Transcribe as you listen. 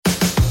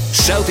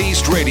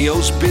Southeast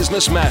Radio's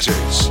Business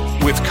Matters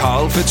with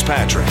Carl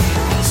Fitzpatrick.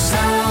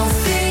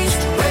 Southeast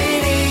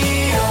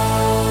Radio.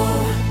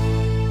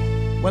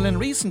 Well, in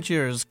recent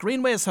years,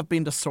 greenways have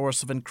been the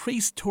source of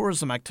increased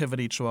tourism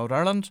activity throughout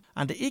Ireland,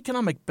 and the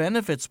economic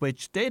benefits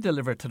which they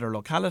deliver to their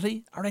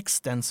locality are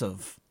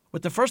extensive.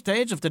 With the first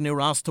stage of the new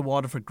Ross to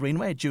Waterford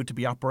Greenway due to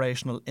be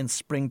operational in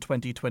spring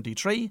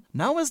 2023,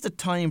 now is the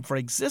time for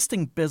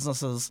existing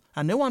businesses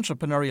and new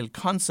entrepreneurial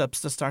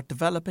concepts to start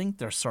developing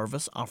their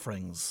service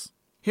offerings.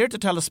 Here to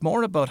tell us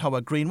more about how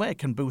a greenway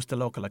can boost the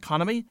local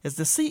economy is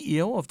the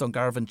CEO of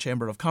Dungarvan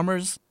Chamber of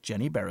Commerce,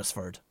 Jenny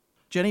Beresford.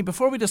 Jenny,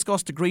 before we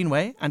discuss the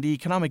greenway and the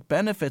economic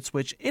benefits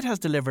which it has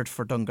delivered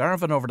for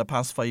Dungarvan over the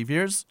past 5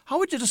 years, how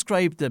would you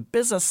describe the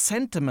business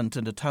sentiment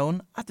in the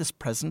town at this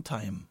present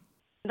time?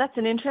 That's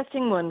an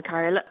interesting one,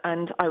 Carl,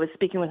 and I was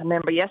speaking with a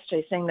member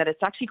yesterday saying that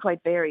it's actually quite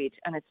varied,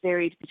 and it's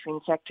varied between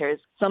sectors.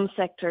 Some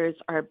sectors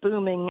are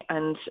booming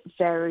and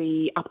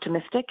very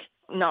optimistic,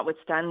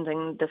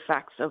 notwithstanding the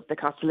facts of the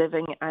cost of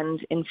living and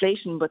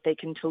inflation, but they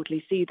can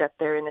totally see that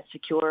they're in a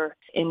secure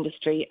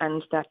industry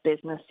and that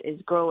business is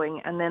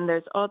growing. And then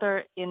there's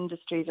other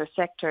industries or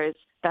sectors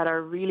that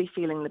are really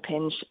feeling the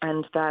pinch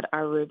and that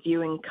are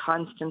reviewing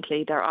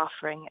constantly their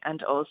offering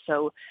and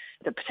also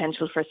the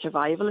potential for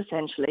survival,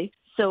 essentially.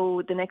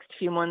 So the next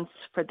few months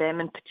for them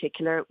in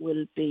particular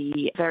will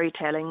be very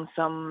telling.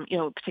 Some,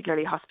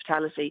 particularly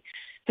hospitality,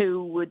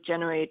 who would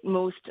generate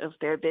most of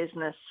their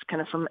business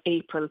kind of from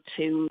April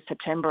to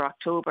September,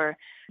 October,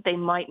 they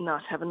might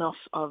not have enough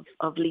of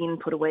lean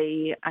put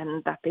away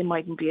and that they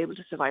mightn't be able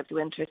to survive the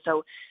winter.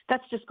 So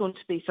that's just going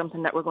to be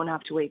something that we're going to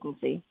have to wait and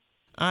see.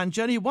 And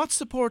Jenny, what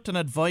support and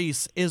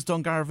advice is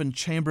Dungarvan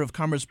Chamber of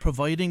Commerce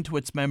providing to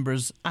its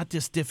members at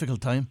this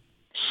difficult time?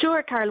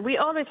 Sure, Carl. We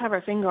always have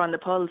our finger on the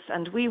pulse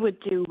and we would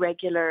do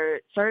regular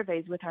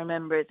surveys with our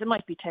members. It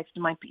might be text,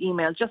 it might be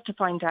email, just to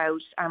find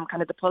out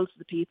kind of the pulse of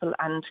the people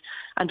and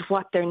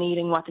what they're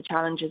needing, what the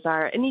challenges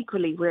are, and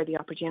equally where the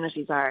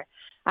opportunities are.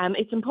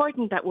 It's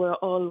important that we're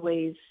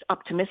always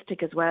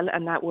optimistic as well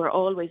and that we're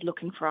always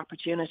looking for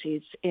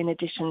opportunities in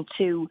addition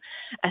to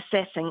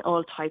assessing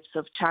all types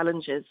of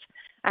challenges.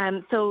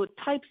 So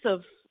types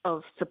of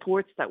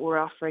supports that we're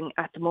offering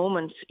at the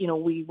moment,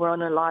 we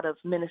run a lot of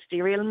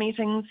ministerial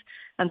meetings,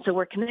 and so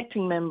we're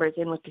connecting members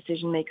in with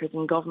decision makers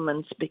in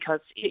government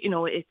because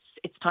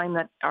it's time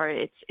that, or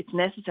it's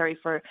necessary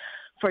for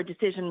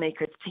decision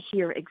makers to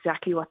hear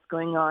exactly what's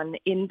going on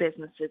in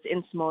businesses,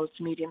 in small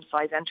to medium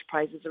sized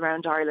enterprises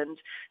around Ireland,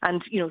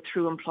 and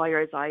through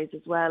employers' eyes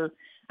as well.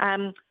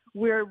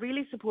 We're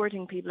really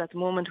supporting people at the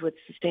moment with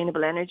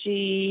sustainable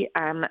energy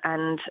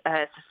and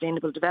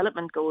sustainable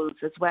development goals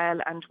as well.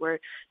 And we're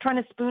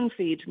trying to spoon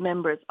feed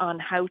members on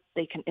how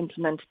they can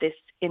implement this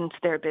into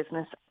their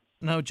business.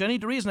 Now, Jenny,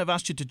 the reason I've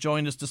asked you to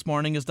join us this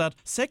morning is that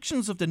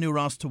sections of the new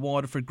Ross to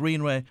Waterford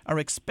Greenway are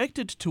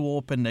expected to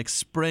open next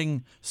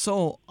spring.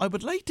 So I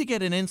would like to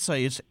get an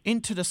insight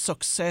into the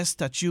success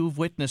that you've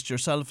witnessed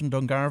yourself in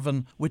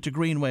Dungarvan with the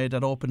Greenway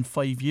that opened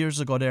 5 years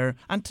ago there,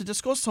 and to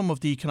discuss some of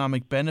the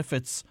economic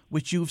benefits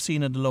which you've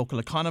seen in the local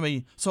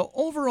economy. So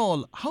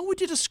overall, how would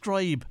you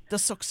describe the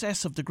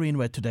success of the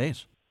Greenway to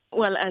date?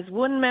 Well, as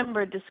one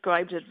member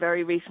described it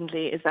very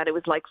recently, is that it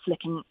was like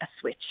flicking a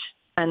switch.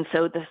 And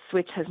so the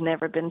switch has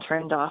never been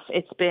turned off.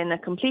 It's been a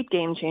complete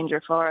game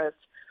changer for us.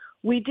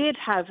 We did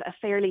have a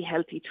fairly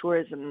healthy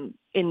tourism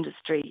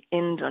industry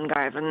in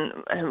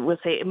Dungarvan. We'll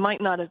say it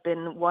might not have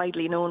been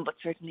widely known, but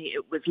certainly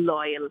it was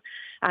loyal.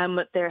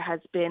 There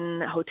has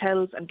been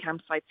hotels and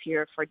campsites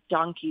here for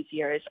donkey's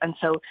years. And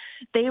so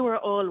they were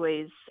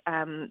always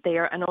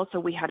there. And also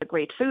we had a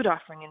great food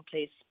offering in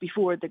place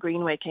before the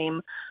Greenway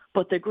came.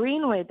 But the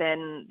Greenway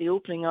then, the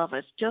opening of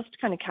it, just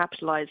kind of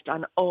capitalised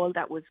on all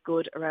that was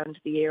good around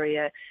the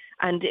area.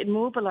 And it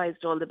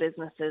mobilised all the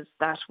businesses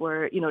that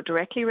were,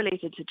 directly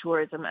related to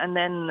tourism and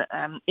then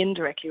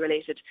indirectly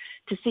related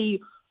to see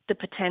the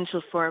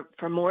potential for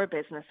more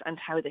business and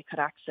how they could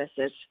access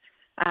it.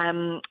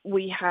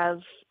 We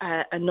have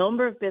a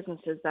number of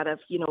businesses that have,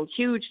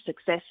 huge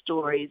success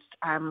stories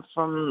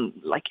from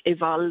like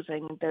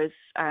evolving. There's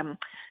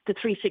the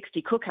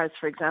 360 Cookhouse,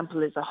 for example,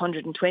 was a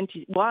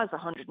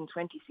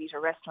 120-seater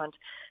restaurant,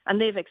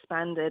 and they've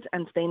expanded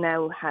and they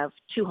now have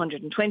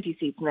 220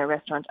 seats in their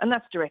restaurant, and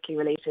that's directly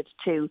related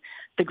to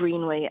the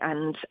Greenway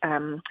and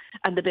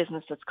the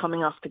business that's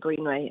coming off the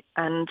Greenway.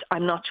 And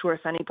I'm not sure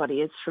if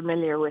anybody is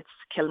familiar with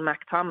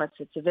Kilmacthomas.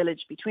 It's a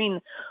village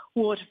between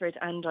Waterford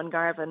and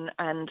Dungarvan,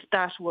 and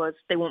that was,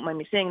 they won't mind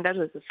me saying, that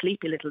was a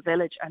sleepy little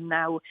village, and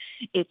now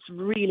it's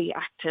really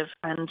active,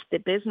 and the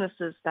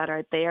businesses that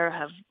are there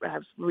have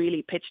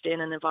really pitched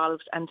in and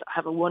evolved and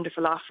have a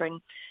wonderful offering.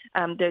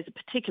 There's a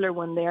particular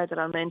one there that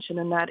I'll mention,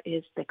 and that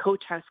is the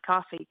Coach House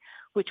Coffee,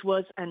 which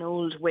was an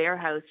old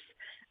warehouse,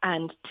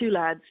 and two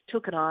lads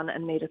took it on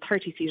and made a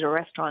 30-seater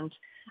restaurant,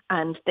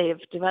 and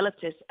they've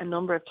developed it a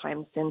number of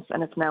times since,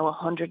 and it's now a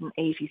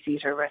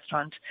 180-seater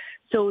restaurant.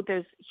 So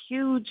there's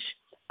huge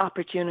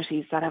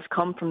opportunities that have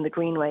come from the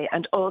Greenway,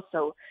 and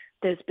also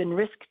there's been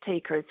risk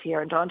takers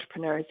here and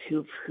entrepreneurs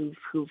who've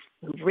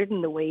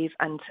ridden the wave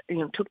and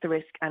took the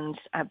risk and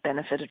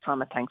benefited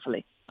from it,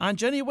 thankfully. And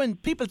Jenny, when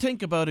people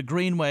think about a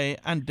greenway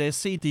and they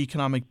see the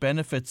economic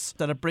benefits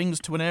that it brings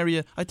to an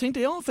area, I think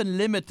they often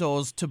limit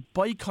those to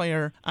bike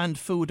hire and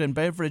food and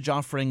beverage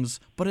offerings.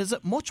 But is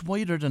it much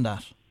wider than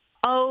that?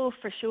 Oh,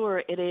 for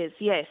sure it is,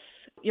 yes.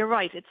 You're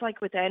right. It's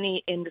like with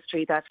any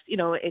industry that,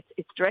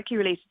 it's directly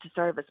related to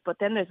service, but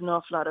then there's an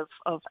awful lot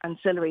of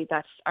ancillary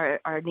that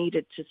are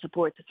needed to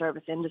support the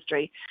service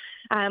industry.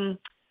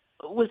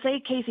 We'll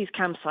say Casey's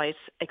campsite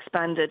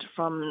expanded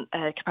from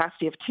a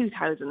capacity of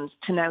 2,000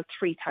 to now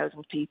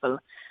 3,000 people.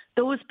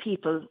 Those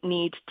people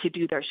need to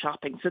do their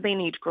shopping, so they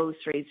need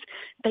groceries.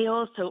 They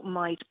also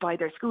might buy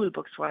their school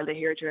books while they're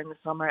here during the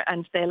summer,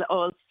 and they'll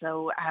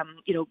also,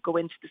 go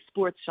into the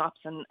sports shops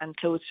and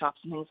clothes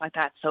shops and things like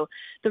that. So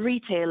the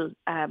retail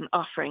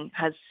offering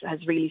has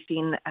really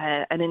seen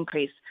an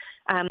increase.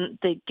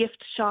 The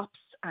gift shops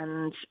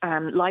and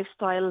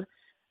lifestyle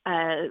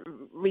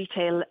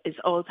retail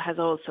has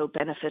also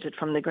benefited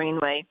from the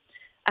Greenway.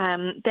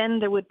 Then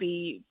there would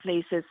be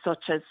places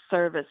such as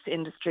service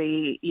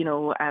industry,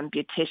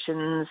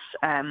 beauticians,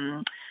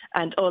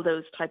 and all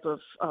those type of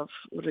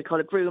what do we call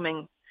it,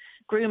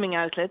 grooming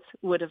outlets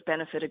would have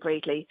benefited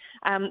greatly.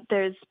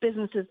 There's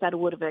businesses that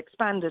would have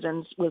expanded,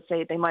 and we'll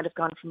say they might have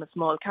gone from a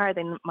small car,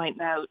 they might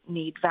now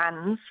need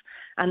vans,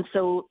 and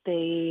so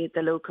the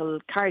local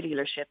car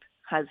dealership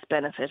has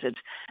benefited.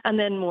 And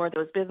then more of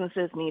those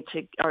businesses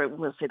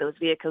those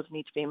vehicles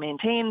need to be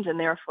maintained, and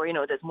therefore,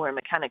 there's more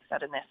mechanics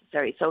that are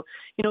necessary. So,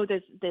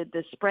 there's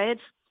the spread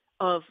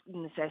of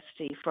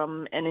necessity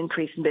from an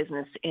increase in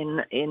business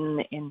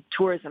in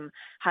tourism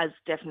has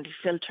definitely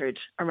filtered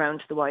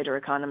around the wider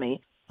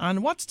economy.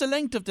 And what's the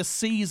length of the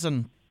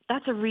season?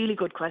 That's a really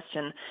good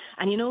question.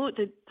 And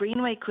the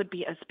Greenway could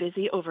be as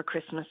busy over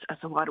Christmas as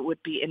what it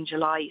would be in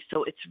July.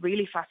 So it's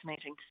really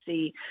fascinating to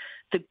see.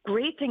 The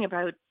great thing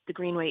about the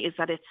Greenway is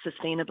that it's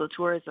sustainable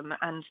tourism,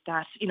 and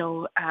that,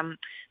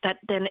 that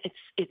then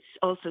it's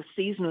also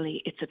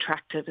seasonally it's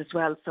attractive as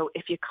well. So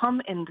if you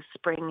come in the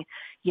spring,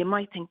 you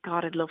might think,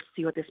 God, I'd love to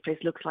see what this place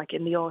looks like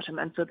in the autumn.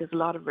 And so there's a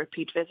lot of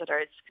repeat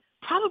visitors.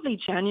 Probably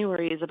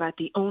January is about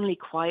the only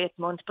quiet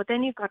month, but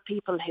then you've got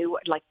people who,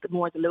 like the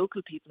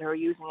local people, who are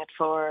using it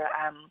for,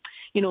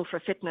 for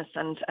fitness,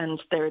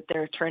 and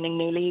they're turning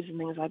new leaves and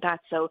things like that.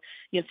 So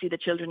you'll see the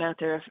children out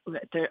there,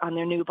 they're on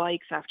their new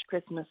bikes after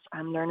Christmas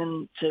and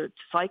learning to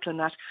cycle and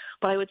that.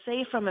 But I would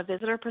say from a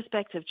visitor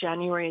perspective,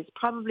 January is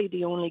probably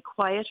the only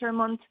quieter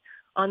month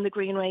on the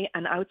Greenway,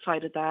 and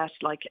outside of that,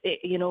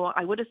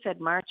 I would have said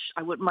March.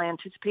 My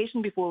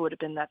anticipation before would have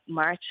been that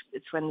March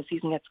is when the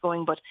season gets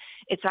going, but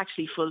it's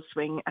actually full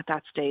swing at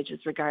that stage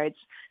as regards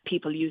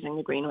people using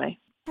the Greenway.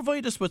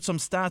 Provide us with some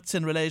stats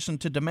in relation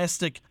to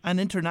domestic and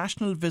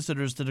international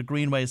visitors to the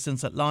Greenway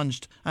since it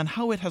launched, and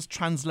how it has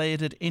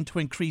translated into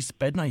increased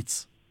bed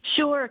nights.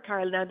 Sure,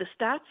 Carl. Now, the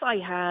stats I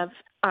have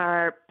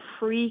are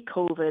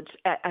pre-COVID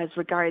as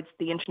regards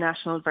the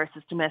international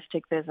versus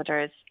domestic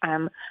visitors.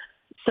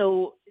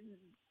 So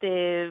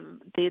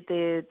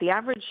the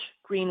average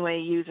Greenway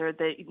user,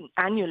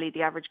 annually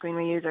the average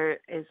Greenway user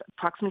is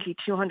approximately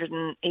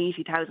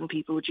 280,000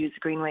 people would use the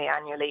Greenway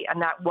annually,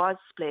 and that was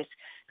split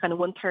kind of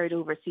 1/3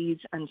 overseas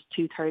and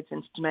 2/3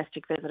 into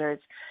domestic visitors.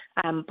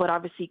 But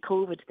obviously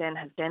COVID then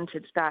has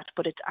dented that,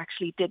 but it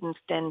actually didn't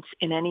dent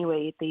in any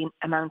way the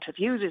amount of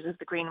users of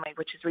the Greenway,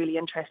 which is really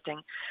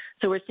interesting.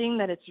 So we're seeing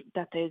that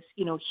there's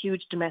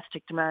huge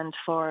domestic demand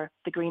for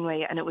the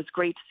Greenway, and it was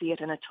great to see it,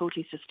 and it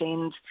totally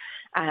sustained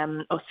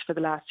us for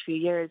the last few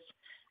years.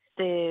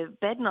 The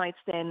bed nights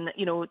then,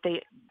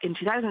 in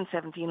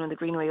 2017 when the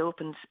Greenway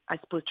opened, I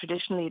suppose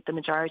traditionally the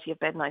majority of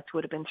bed nights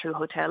would have been through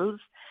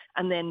hotels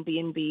and then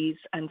B&Bs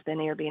and then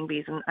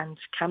Airbnbs and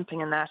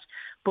camping and that.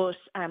 But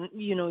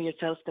you know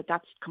yourself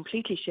that's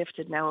completely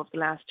shifted now over the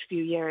last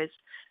few years.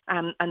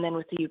 And then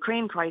with the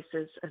Ukraine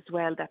crisis as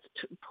well, that's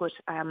put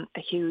a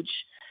huge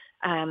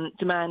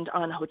demand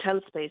on hotel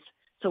space.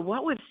 So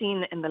what we've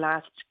seen in the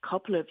last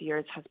couple of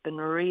years has been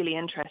really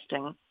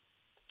interesting,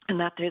 and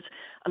that there's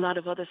a lot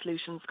of other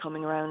solutions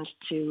coming around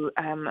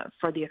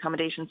for the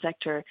accommodation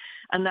sector.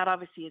 And that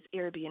obviously is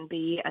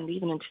Airbnb, and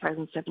even in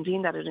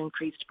 2017 that had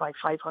increased by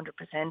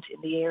 500%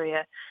 in the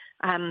area.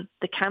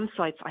 The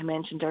campsites I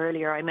mentioned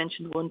earlier, I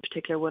mentioned one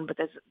particular one, but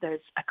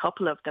there's a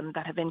couple of them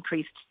that have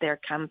increased their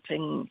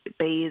camping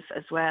bays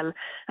as well,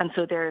 and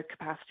so their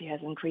capacity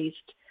has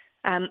increased.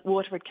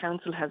 Waterford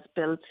Council has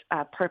built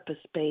a Purpose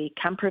Bay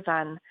camper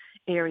van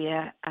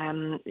area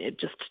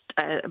just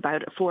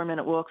about a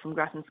 4-minute walk from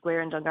Grattan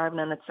Square in Dungarvan,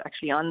 and it's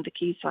actually on the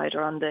quayside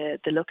or on the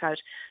lookout,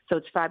 so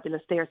it's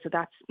fabulous there. So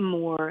that's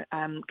more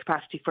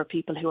capacity for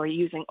people who are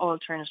using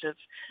alternative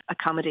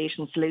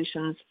accommodation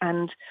solutions.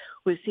 And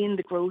we've seen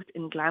the growth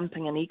in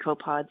glamping and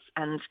ecopods,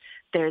 and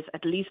there's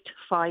at least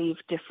 5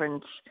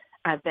 different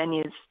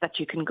venues that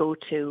you can go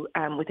to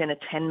within a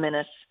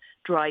 10-minute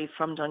drive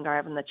from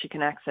Dungarvan that you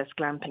can access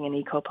glamping and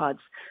eco-pods.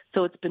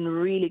 So it's been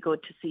really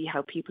good to see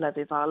how people have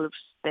evolved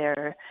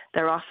their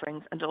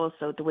offerings, and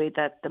also the way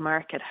that the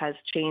market has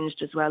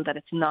changed as well, that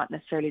it's not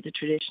necessarily the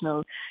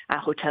traditional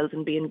hotels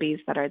and B&Bs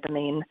that are the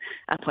main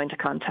point of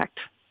contact.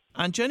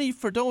 And Jenny,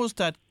 for those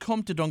that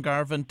come to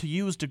Dungarvan to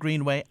use the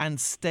Greenway and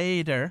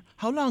stay there,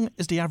 how long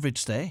is the average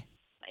stay?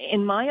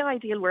 In my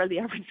ideal world, the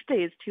average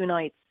stay is 2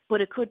 nights,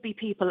 but it could be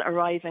people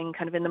arriving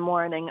kind of in the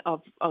morning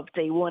of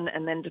day one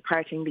and then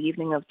departing the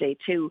evening of day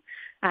 2.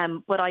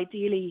 But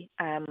ideally,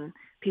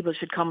 people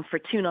should come for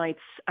 2 nights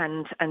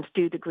and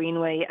do the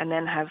Greenway and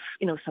then have,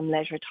 some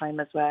leisure time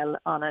as well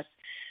on it.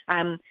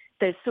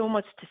 There's so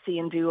much to see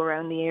and do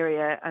around the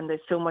area, and there's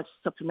so much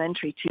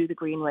supplementary to the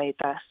Greenway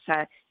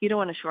that you don't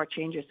want to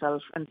shortchange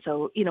yourself. And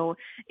so,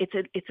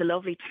 it's a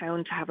lovely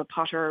town to have a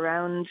potter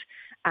around.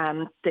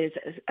 There's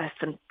a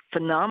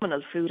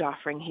phenomenal food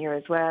offering here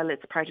as well.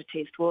 It's part of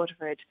Taste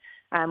Waterford.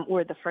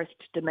 We're the first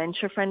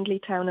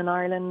dementia-friendly town in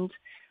Ireland.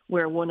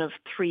 We're one of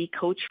 3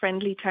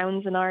 coach-friendly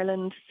towns in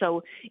Ireland.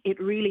 So it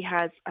really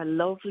has a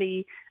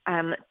lovely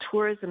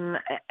tourism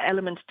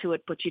element to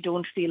it, but you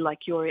don't feel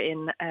like you're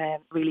in a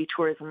really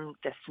tourism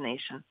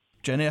destination.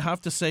 Jenny, I have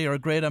to say you're a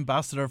great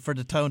ambassador for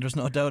the town, there's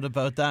no doubt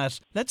about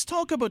that. Let's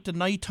talk about the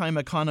nighttime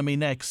economy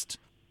next.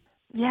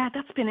 Yeah,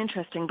 that's been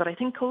interesting, but I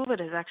think COVID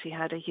has actually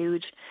had a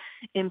huge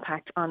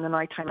impact on the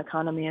nighttime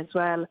economy as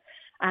well.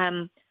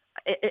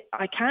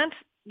 I can't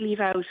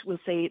leave out, we'll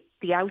say,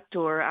 the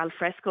outdoor al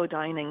fresco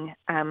dining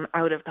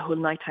out of the whole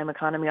nighttime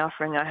economy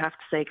offering, I have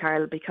to say,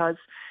 Carl, because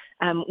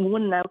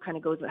one now kind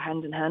of goes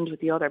hand in hand with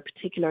the other,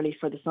 particularly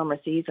for the summer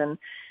season.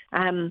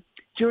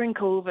 During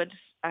COVID,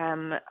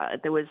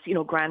 there was,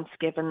 grants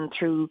given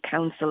through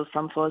council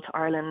from Fáilte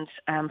Ireland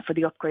for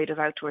the upgrade of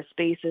outdoor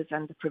spaces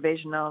and the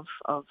provision of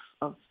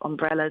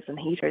umbrellas and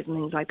heaters and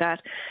things like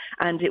that.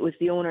 And it was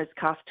the owner's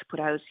cost to put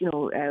out,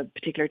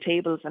 particular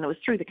tables, and it was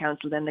through the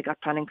council then they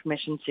got planning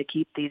permission to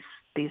keep these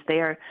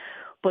there.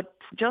 But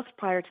just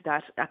prior to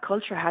that, a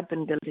culture had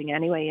been building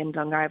anyway in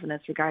Dungarvan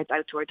as regards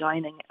outdoor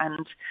dining.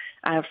 And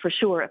for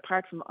sure,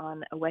 apart from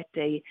on a wet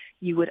day,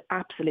 you would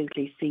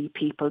absolutely see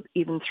people,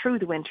 even through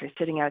the winter,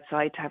 sitting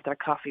outside to have their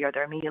coffee or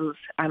their meals.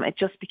 It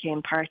just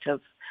became part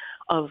of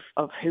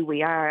who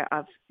we are.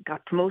 I've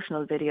got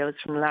promotional videos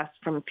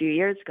from a few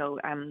years ago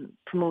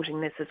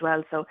promoting this as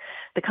well. So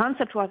the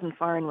concept wasn't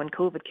foreign when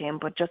COVID came,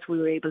 but just we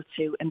were able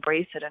to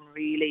embrace it and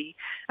really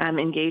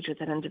engage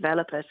with it and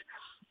develop it.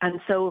 And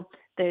so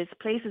there's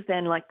places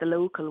then like the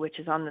Local, which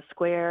is on the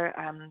square.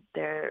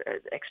 They're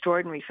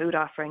extraordinary food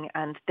offering,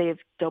 and they've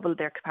doubled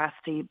their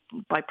capacity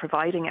by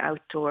providing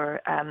outdoor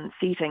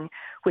seating,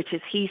 which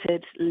is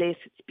heated, lit,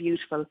 it's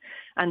beautiful.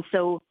 And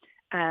so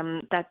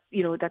that's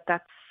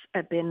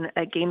been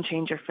a game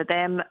changer for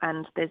them.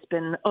 And there's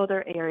been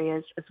other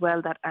areas as well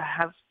that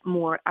have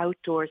more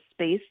outdoor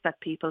space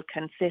that people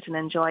can sit and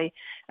enjoy.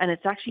 And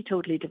it's actually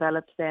totally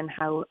developed then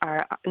how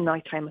our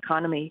nighttime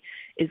economy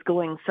is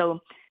going. So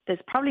there's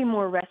probably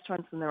more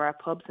restaurants than there are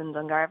pubs in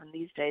Dungarvan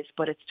these days,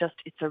 but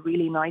it's a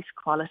really nice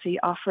quality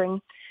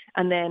offering.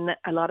 And then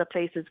a lot of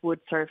places would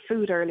serve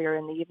food earlier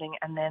in the evening,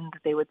 and then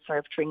they would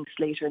serve drinks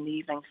later in the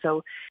evening.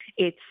 So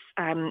it's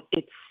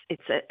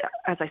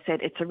as I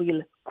said, it's a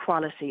real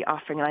quality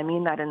offering, and I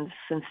mean that in the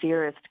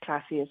sincerest,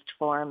 classiest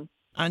form.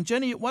 And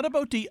Jenny, what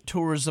about the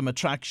tourism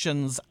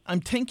attractions?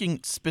 I'm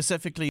thinking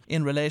specifically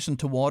in relation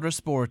to water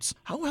sports.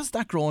 How has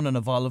that grown and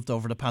evolved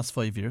over the past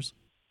 5 years?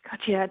 God,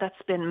 yeah, that's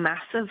been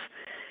massive.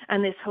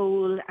 And this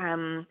whole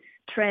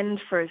trend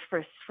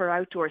for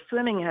outdoor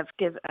swimming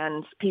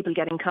and people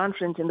getting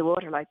confident in the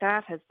water like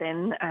that has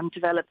then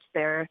developed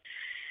their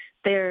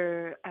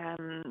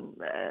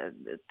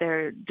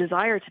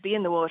desire to be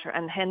in the water,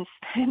 and hence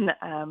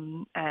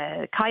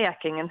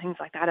kayaking and things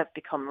like that have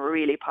become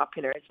really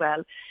popular as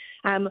well.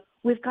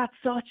 We've got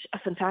such a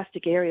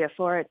fantastic area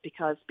for it,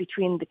 because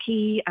between the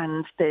quay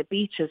and the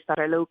beaches that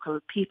are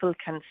local, people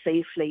can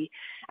safely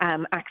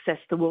access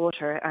the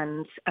water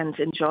and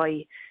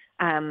enjoy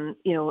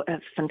a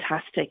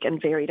fantastic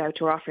and varied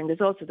outdoor offering.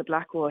 There's also the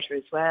Blackwater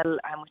as well,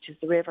 which is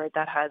the river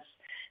that has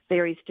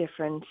various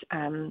different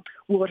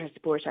water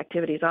sport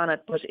activities on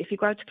it. But if you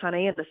go out to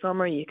Clonea in the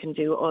summer, you can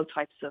do all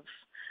types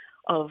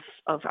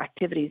of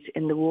activities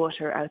in the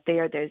water out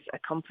there. There's a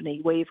company,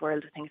 Wave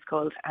World, I think it's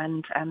called,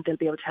 and they'll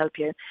be able to help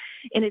you.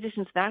 In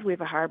addition to that, we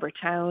have a harbour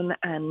town,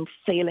 and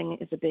sailing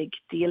is a big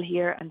deal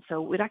here. And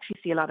so we'd actually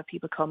see a lot of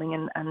people coming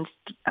in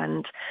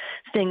and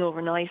staying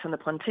overnight on the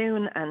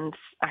pontoon and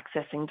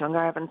accessing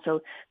Dungarvan.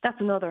 So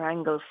that's another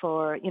angle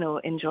for,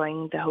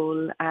 enjoying the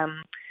whole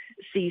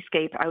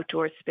seascape,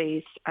 outdoor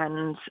space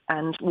and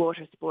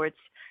water sports.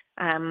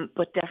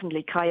 But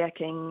definitely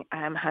kayaking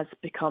has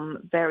become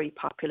very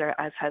popular,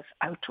 as has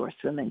outdoor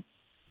swimming.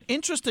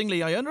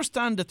 Interestingly, I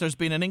understand that there's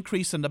been an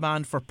increase in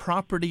demand for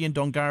property in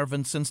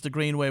Dungarvan since the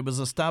Greenway was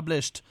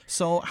established.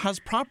 So has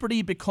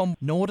property become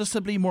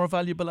noticeably more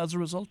valuable as a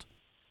result?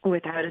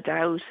 Without a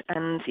doubt.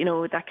 And,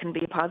 that can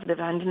be a positive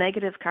and a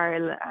negative,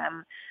 Carl.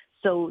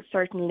 So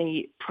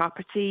certainly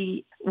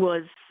property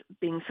was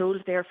being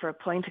sold there for a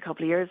point a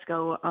couple of years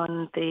ago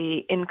on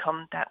the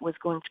income that was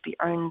going to be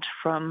earned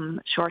from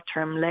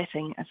short-term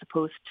letting as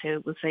opposed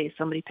to, we'll say,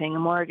 somebody paying a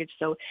mortgage.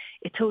 So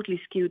it totally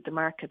skewed the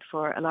market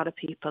for a lot of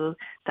people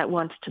that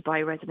wanted to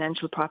buy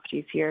residential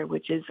properties here,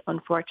 which is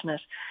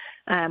unfortunate.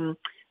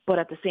 But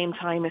at the same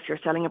time, if you're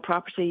selling a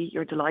property,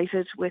 you're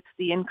delighted with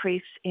the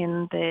increase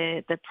in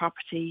the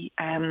property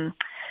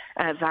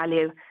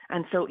value.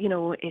 And so,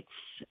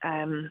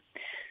 it's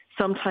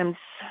sometimes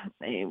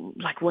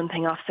like one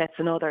thing offsets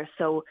another.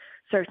 So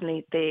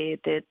certainly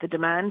the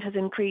demand has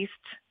increased,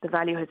 the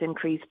value has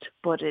increased,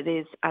 but it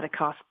is at a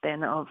cost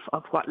then of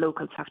what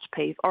locals have to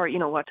pay, or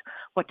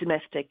what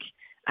domestic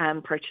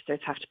purchasers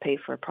have to pay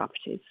for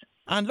properties.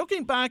 And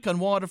looking back on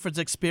Waterford's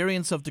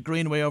experience of the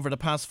Greenway over the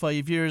past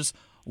 5 years,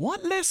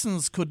 what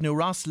lessons could New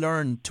Ross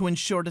learn to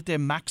ensure that they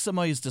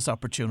maximise this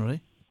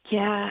opportunity?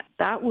 Yeah,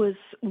 that was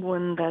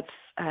one that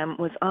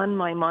was on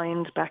my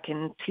mind back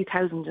in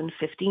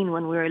 2015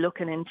 when we were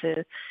looking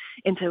into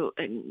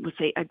we'll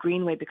say, a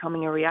Greenway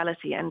becoming a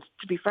reality. And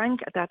to be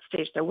frank, at that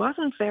stage, there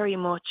wasn't very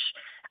much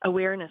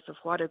awareness of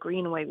what a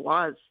Greenway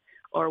was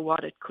or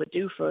what it could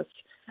do for us.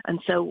 And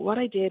so what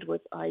I did was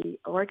I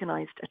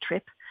organised a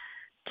trip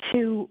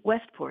to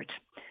Westport.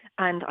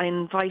 And I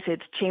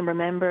invited chamber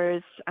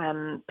members,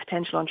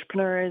 potential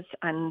entrepreneurs,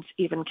 and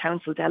even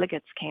council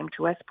delegates came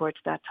to Westport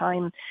at that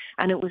time.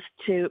 And it was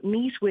to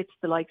meet with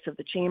the likes of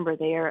the chamber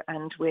there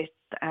and with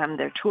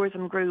their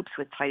tourism groups,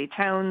 with Tidy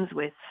Towns,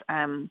 with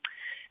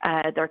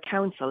their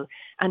council,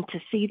 and to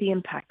see the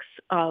impacts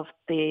of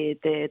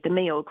the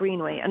Mayo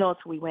Greenway. And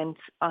also we went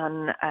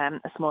on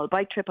a small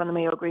bike trip on the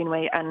Mayo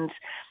Greenway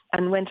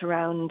and went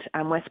around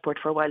Westport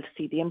for a while to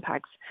see the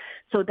impacts.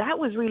 So that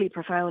was really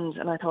profound.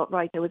 And I thought,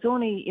 right, there was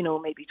only,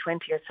 maybe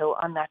 20 or so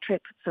on that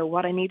trip. So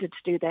what I needed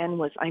to do then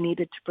was I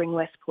needed to bring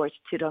Westport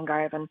to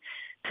Dungarvan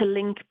to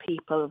link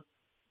people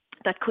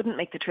that couldn't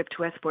make the trip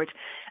to Westport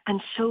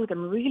and show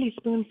them, really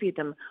spoon feed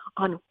them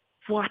on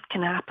what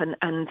can happen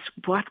and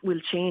what will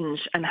change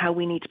and how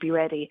we need to be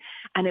ready.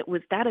 And it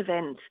was that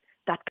event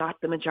that got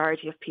the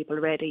majority of people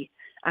ready.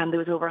 There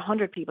was over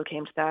 100 people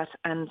came to that,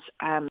 and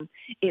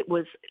it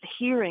was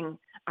hearing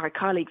our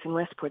colleagues in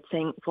Westport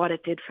saying what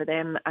it did for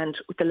them and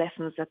the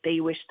lessons that they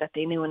wished that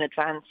they knew in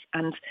advance.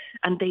 And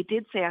they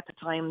did say at the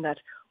time that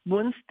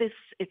once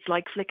it's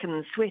like flicking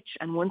the switch,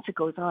 and once it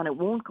goes on, it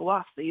won't go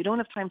off. So you don't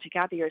have time to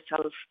gather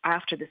yourself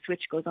after the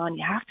switch goes on.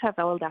 You have to have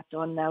all that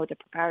done now, the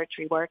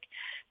preparatory work,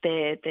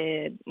 the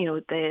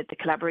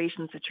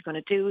collaborations that you're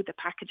going to do, the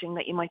packaging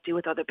that you might do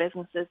with other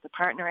businesses, the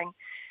partnering.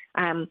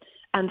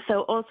 And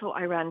so also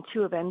I ran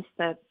 2 events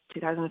that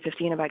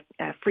 2015 about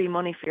free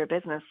money for your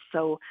business.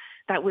 So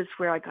that was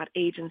where I got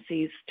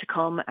agencies to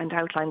come and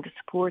outline the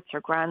supports or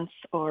grants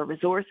or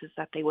resources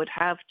that they would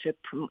have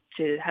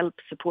to help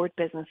support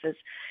businesses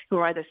who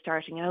are either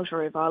starting out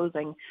or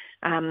evolving,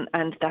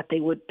 and that they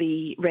would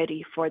be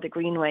ready for the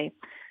Greenway.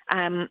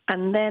 And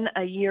then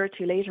a year or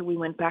two later, we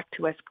went back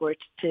to Westport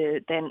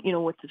to then,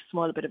 with the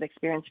small bit of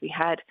experience we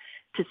had,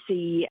 to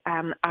see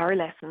our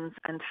lessons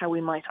and how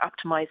we might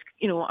optimise,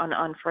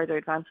 on further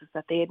advances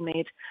that they had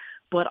made.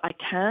 But I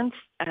can't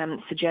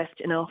suggest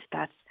enough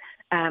that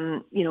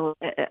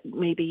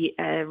maybe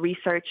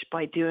research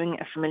by doing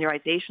a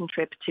familiarisation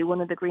trip to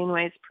one of the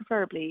Greenways,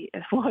 preferably a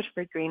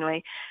Waterford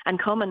Greenway,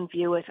 and come and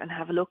view it and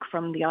have a look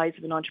from the eyes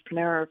of an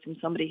entrepreneur, from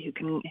somebody who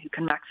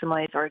can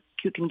maximise or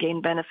who can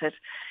gain benefit,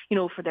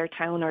 for their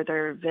town or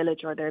their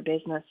village or their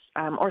business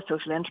or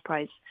social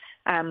enterprise.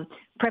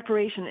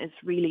 Preparation is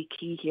really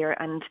key here,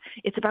 and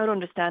it's about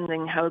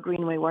understanding how a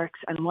Greenway works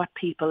and what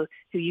people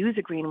who use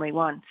a Greenway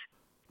want.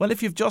 Well,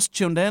 if you've just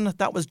tuned in,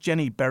 that was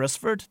Jenny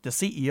Beresford, the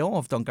CEO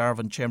of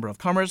Dungarvan Chamber of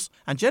Commerce,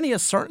 and Jenny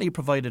has certainly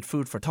provided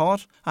food for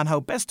thought on how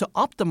best to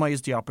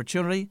optimise the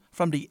opportunity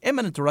from the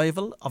imminent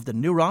arrival of the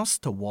New Ross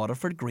to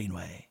Waterford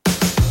Greenway.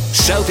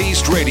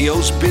 Southeast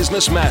Radio's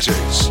Business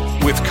Matters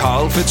with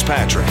Carl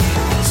Fitzpatrick.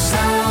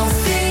 South